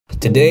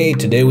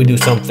Today we do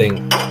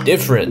something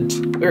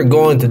different. We're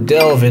going to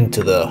delve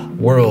into the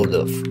world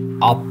of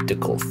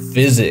optical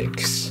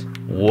physics.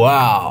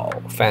 Wow,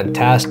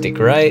 fantastic,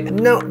 right?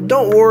 Now,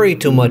 don't worry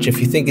too much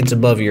if you think it's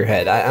above your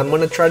head. I'm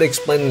gonna try to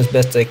explain it as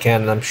best I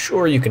can, and I'm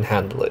sure you can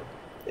handle it.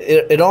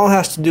 It all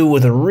has to do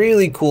with a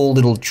really cool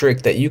little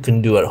trick that you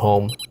can do at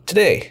home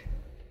today.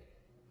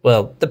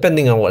 Well,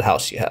 depending on what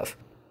house you have.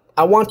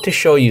 I want to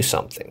show you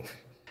something.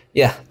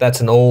 Yeah, that's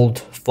an old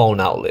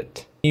phone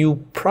outlet.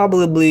 You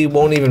probably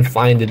won't even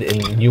find it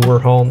in newer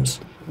homes,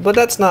 but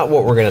that's not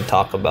what we're gonna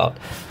talk about.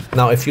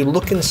 Now, if you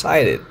look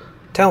inside it,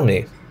 tell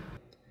me,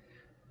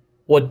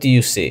 what do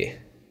you see?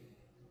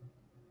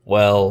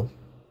 Well,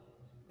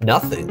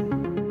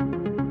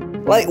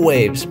 nothing. Light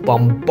waves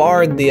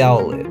bombard the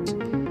outlet,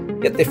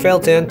 yet they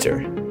fail to enter.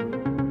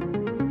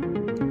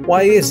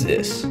 Why is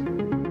this?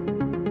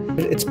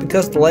 It's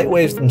because the light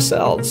waves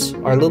themselves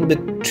are a little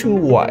bit too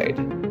wide.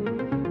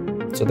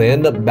 So they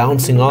end up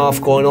bouncing off,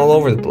 going all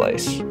over the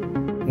place.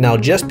 Now,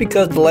 just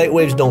because the light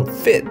waves don't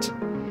fit,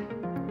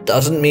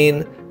 doesn't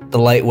mean the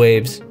light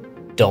waves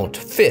don't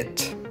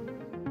fit.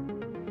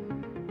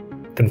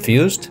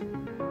 Confused?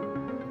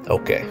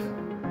 Okay,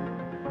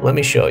 let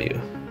me show you.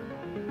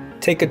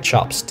 Take a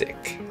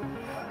chopstick,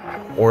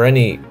 or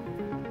any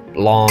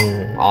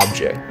long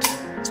object,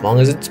 as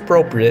long as it's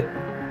appropriate.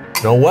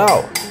 No,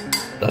 wow,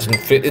 doesn't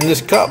fit in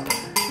this cup.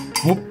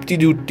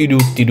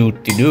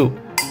 Whoop-de-doo-de-doo-de-doo-de-doo.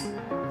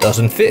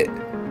 Doesn't fit.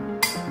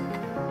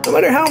 No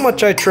matter how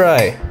much I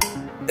try.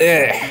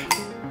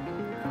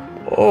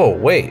 Oh,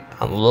 wait,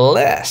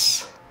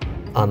 unless.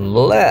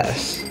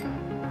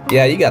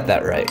 Yeah, you got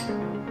that right.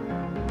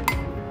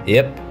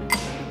 Yep.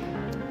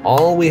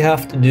 All we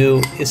have to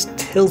do is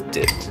tilt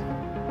it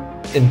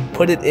and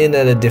put it in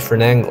at a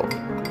different angle.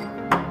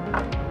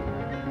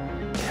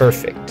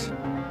 Perfect.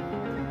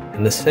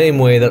 In the same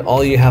way that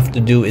all you have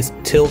to do is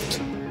tilt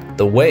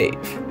the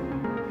wave.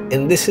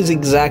 And this is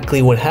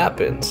exactly what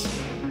happens.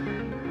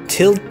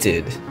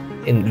 Tilted,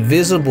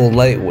 invisible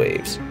light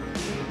waves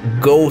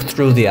go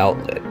through the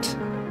outlet.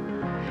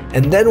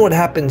 And then what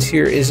happens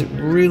here is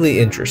really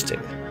interesting.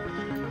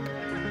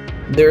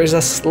 There is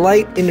a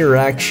slight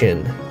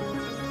interaction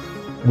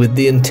with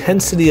the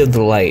intensity of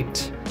the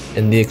light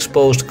and the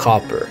exposed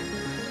copper.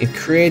 It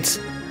creates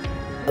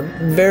a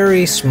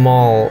very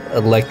small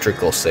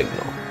electrical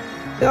signal.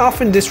 They're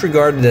often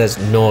disregarded as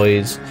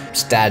noise,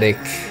 static,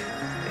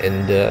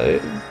 and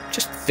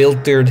just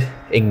filtered,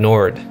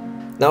 ignored.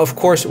 Now, of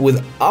course,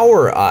 with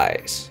our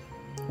eyes,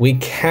 we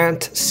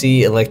can't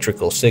see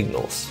electrical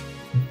signals.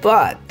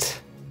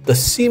 But the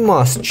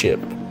CMOS chip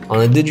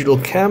on a digital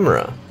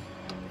camera,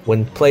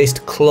 when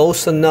placed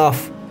close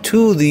enough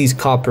to these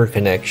copper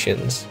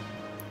connections,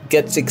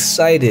 gets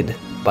excited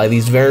by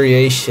these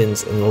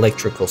variations in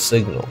electrical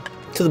signal,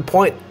 to the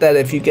point that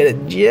if you get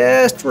it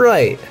just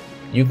right,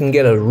 you can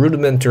get a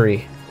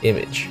rudimentary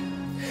image.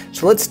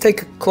 So let's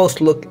take a close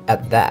look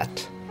at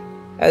that.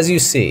 As you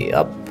see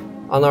up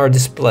on our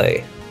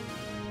display,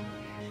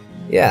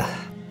 yeah,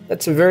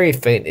 that's a very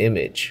faint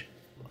image.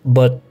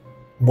 But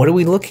what are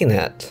we looking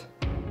at?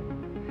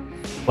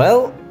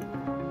 Well,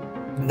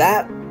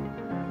 that,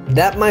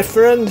 my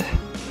friend,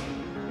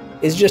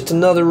 is just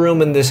another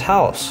room in this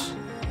house.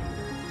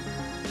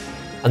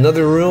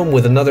 Another room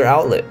with another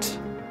outlet.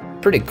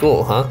 Pretty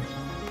cool, huh?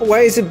 But why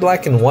is it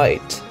black and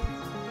white?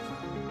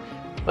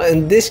 Well,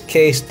 in this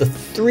case, the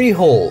three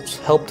holes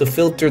help to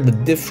filter the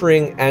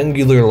differing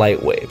angular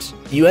light waves.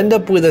 You end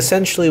up with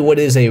essentially what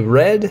is a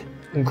red,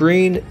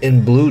 green,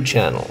 and blue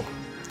channel.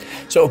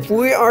 So if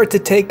we are to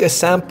take a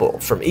sample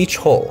from each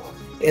hole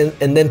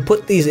and then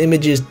put these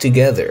images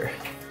together,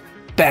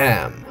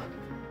 bam,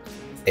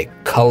 a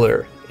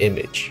color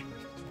image.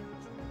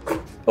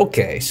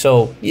 Okay,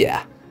 so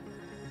yeah,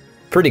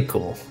 pretty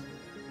cool,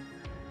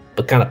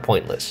 but kind of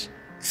pointless.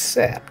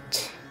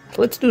 Except,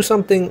 let's do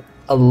something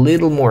a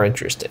little more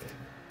interesting.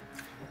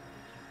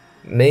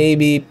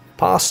 Maybe,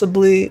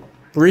 possibly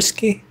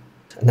risky.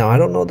 Now, I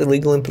don't know the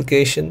legal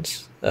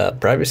implications,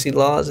 privacy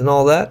laws and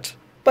all that,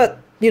 but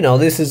you know,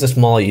 this is a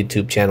small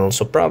YouTube channel,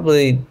 so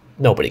probably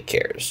nobody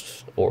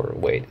cares. Or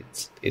wait,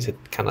 is it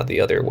kind of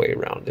the other way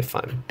around? If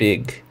I'm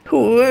big,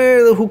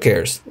 who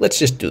cares? Let's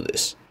just do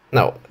this.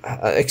 No,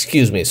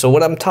 excuse me. So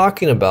what I'm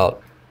talking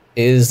about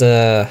is,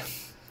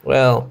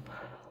 well,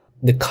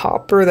 the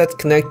copper that's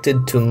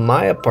connected to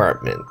my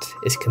apartment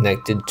is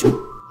connected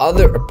to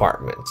other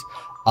apartments,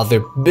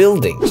 other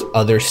buildings,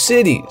 other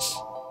cities,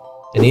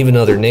 and even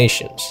other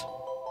nations.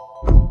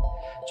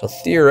 So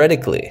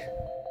theoretically,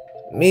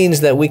 it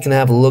means that we can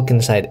have a look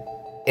inside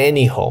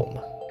any home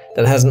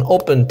that has an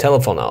open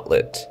telephone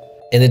outlet.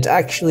 And it's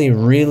actually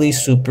really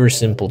super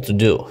simple to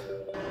do.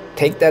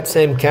 Take that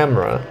same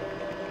camera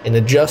and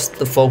adjust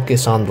the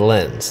focus on the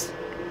lens.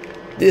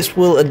 This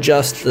will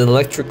adjust the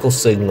electrical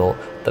signal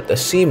that the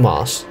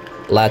CMOS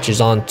latches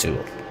onto.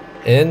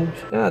 And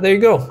there you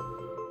go.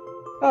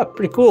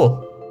 Pretty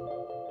cool.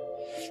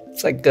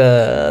 It's like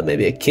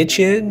maybe a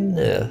kitchen,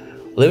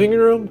 living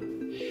room,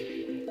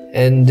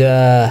 and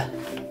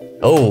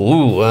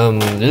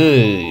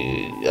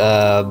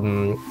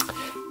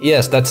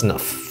Yes, that's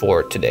enough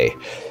for today.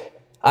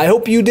 I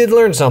hope you did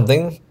learn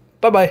something.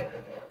 Bye-bye.